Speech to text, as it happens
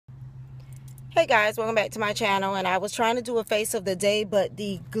Hey guys, welcome back to my channel. And I was trying to do a face of the day, but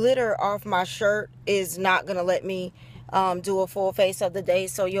the glitter off my shirt is not gonna let me do a full face of the day,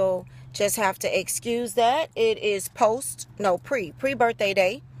 so you'll just have to excuse that. It is pre-birthday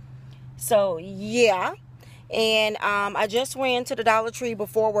day, so yeah. And I just ran to the Dollar Tree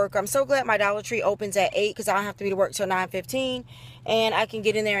before work. I'm so glad my Dollar Tree opens at 8 because I don't have to be to work till 9:15, and I can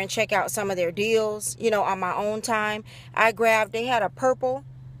get in there and check out some of their deals, you know, on my own time. They had a purple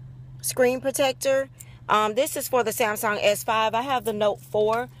screen protector. This is for the Samsung S5. I have the Note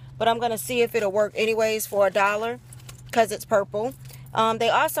 4, but I'm going to see if it'll work anyways for $1 because it's purple. They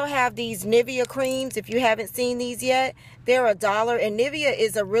also have these Nivea creams. If you haven't seen these yet, they're $1, and Nivea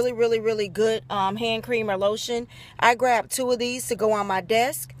is a really good hand cream or lotion. I grabbed 2 of these to go on my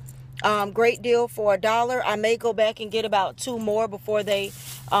desk. Great deal for $1. I may go back and get about 2 more before they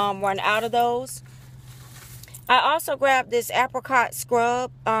run out of those. I also grabbed this apricot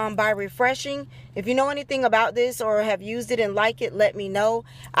scrub by Refreshing. If you know anything about this or have used it and like it, let me know.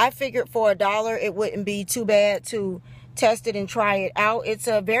 I figured for $1 it wouldn't be too bad to test it and try it out. It's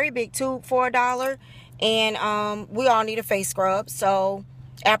a very big tube for $1, and we all need a face scrub, so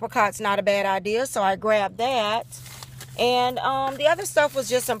apricot's not a bad idea, so I grabbed that. And the other stuff was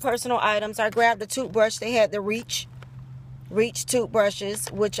just some personal items. I grabbed the toothbrush. They had the Reach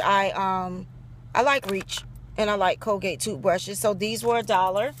toothbrushes, which I like Reach. And I like Colgate toothbrushes, so these were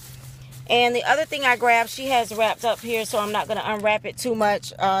 $1. And the other thing I grabbed, she has wrapped up here, so I'm not going to unwrap it too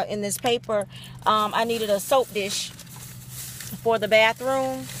much in this paper. I needed a soap dish for the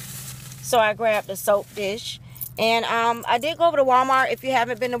bathroom, so I grabbed a soap dish. And I did go over to Walmart. If you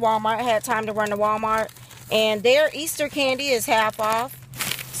haven't been to Walmart, I had time to run to Walmart, and their Easter candy is half off.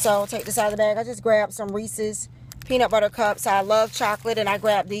 So take this out of the bag. I just grabbed some Reese's peanut butter cups. I love chocolate, and I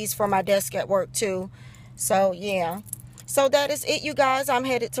grabbed these for my desk at work too. So yeah, so that is it, you guys. I'm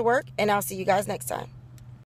headed to work, and I'll see you guys next time.